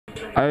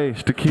Hey,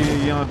 it's the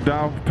kid, Young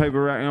Dolph,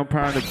 Paper Rock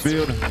Empire in the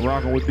building,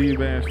 rocking with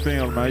DBandz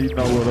Filmz, man. You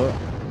know what up.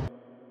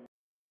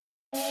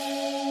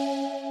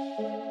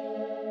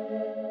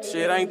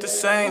 Shit ain't the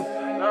same.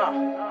 No.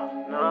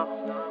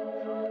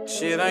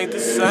 Shit ain't the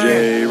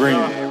same.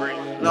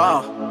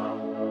 No.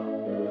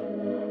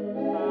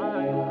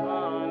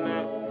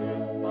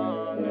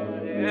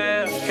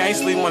 Can't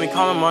sleep when he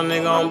calling my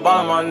nigga, I'm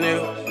ballin' my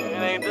nigga.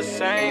 Shit ain't the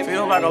same.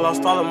 Feel like I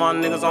lost all of my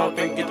niggas, I don't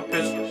think get the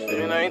picture.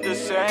 Shit ain't the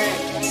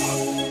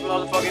same.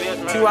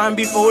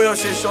 T.Y.M.B. for real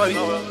shit, shorty. I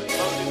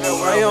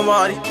am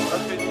Marty.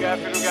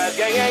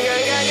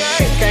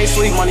 Can't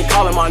sleep when he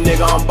calling my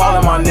nigga, I'm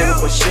ballin' my nigga,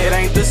 but shit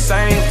ain't the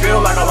same. Feel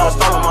like I lost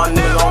all of my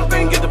niggas, I don't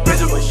think get the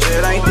picture, but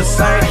shit ain't the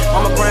same.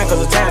 I'm a brand cause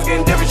the time's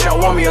getting different, y'all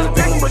want me as a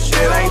victim, but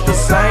shit ain't the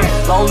same.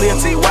 Lonely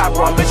and T.Y.,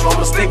 bro, I miss you, I'm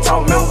a stick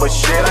talk member, but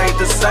shit ain't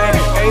the same.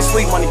 Can't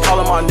sleep when he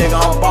calling my nigga,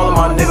 I'm ballin'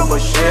 my nigga,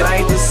 but shit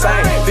ain't the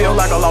same. Feel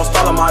like I lost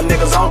all of my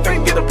niggas, I don't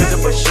think get the picture,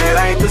 but shit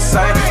ain't the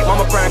same. I'm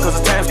a brand cause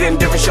the time's getting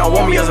different, y'all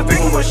want me as a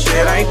victim, but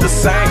shit ain't the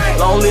same.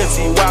 Lonely and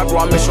T.Y., bro,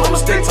 I miss you, I'm a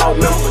stick talk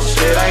member, but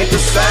shit ain't the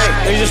same.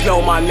 They just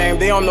know my name,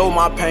 they don't know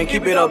my pain.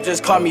 Keep it up,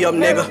 just call me up,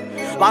 nigga.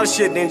 A lot of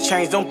shit didn't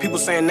change, them people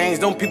saying names,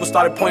 them people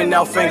started pointing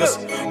out fingers.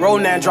 Roll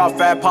and drop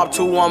fat, pop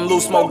 2,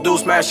 loose, smoke, do,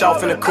 smash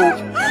off in the coupe.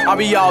 I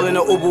be all in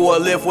the Uber or a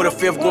Lyft with a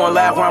fifth going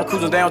live when I'm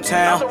cruising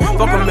downtown.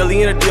 Fuck $1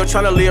 million a deal,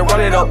 tryna live,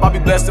 run it up, I be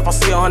blessed if I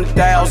see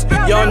 100,000.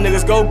 Young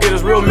niggas go get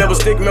us, real members,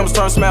 stick members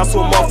turn smiles to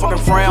a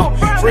motherfucking frown.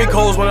 Free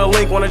codes when a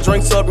link, when a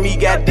drink suck me,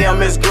 goddamn,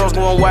 miss girls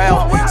going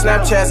wild.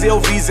 Snapchats,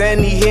 LVs,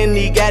 and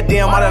Henny,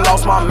 goddamn, I done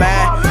lost my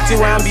mind.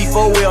 T.Y.M.B.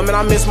 for real, man,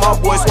 I miss my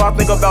boy, so I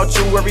think about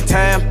you every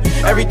time.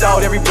 Every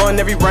thought, every bun,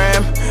 every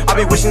ram. I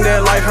be wishing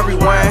that life every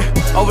wine.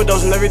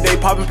 Overdosing every day,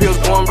 popping pills,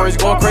 going birds,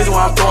 going crazy when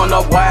I'm throwing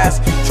up wires.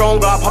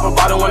 Tron God, popping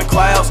bottle in the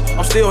clouds.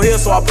 I'm still here,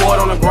 so I pour it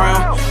on the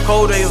ground.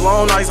 Cold days,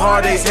 long nights,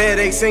 hard days,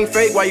 headaches, ain't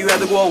fake. Why you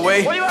had to go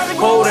away?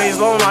 Cold days,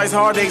 long nights,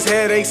 hard days,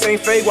 headaches, ain't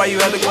fake. Why you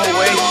had to go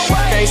away?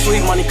 Can't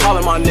sleep, money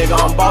calling my nigga,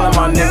 I'm ballin'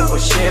 my nigga, but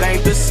shit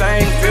ain't the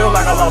same. Feel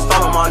like I lost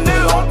all of my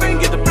niggas, I don't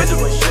think get the picture,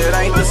 but shit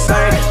ain't the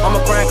same. I'm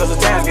a brand cause the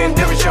time's getting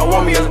different, y'all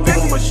want me as a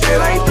victim, but shit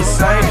ain't the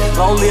same.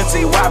 Lonely and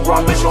T.Y., bro,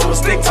 I miss you, I'm a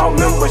stick talk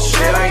member, but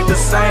shit ain't the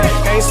same.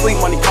 Can't sleep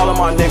when he calling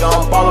my nigga,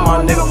 I'm ballin'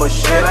 my nigga, but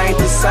shit ain't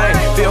the same.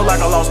 Feel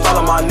like I lost all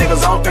of my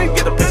niggas, I don't think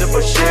get the picture,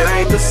 but shit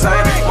ain't the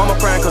same. Mama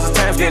praying cause the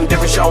time's getting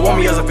different, y'all want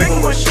me as a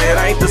victim, but shit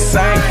ain't the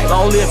same.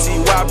 Lonely and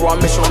T.Y., bro, I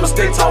miss you, I'm a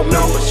stick talk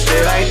member, but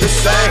shit ain't the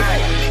same.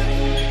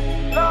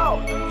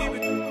 No,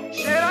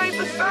 shit ain't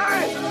the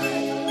same.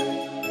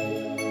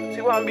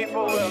 T.Y.M.B.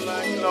 for real,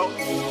 man, you know.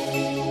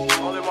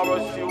 Only my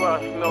brother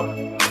T.Y., you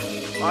know.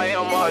 I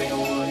am Marty.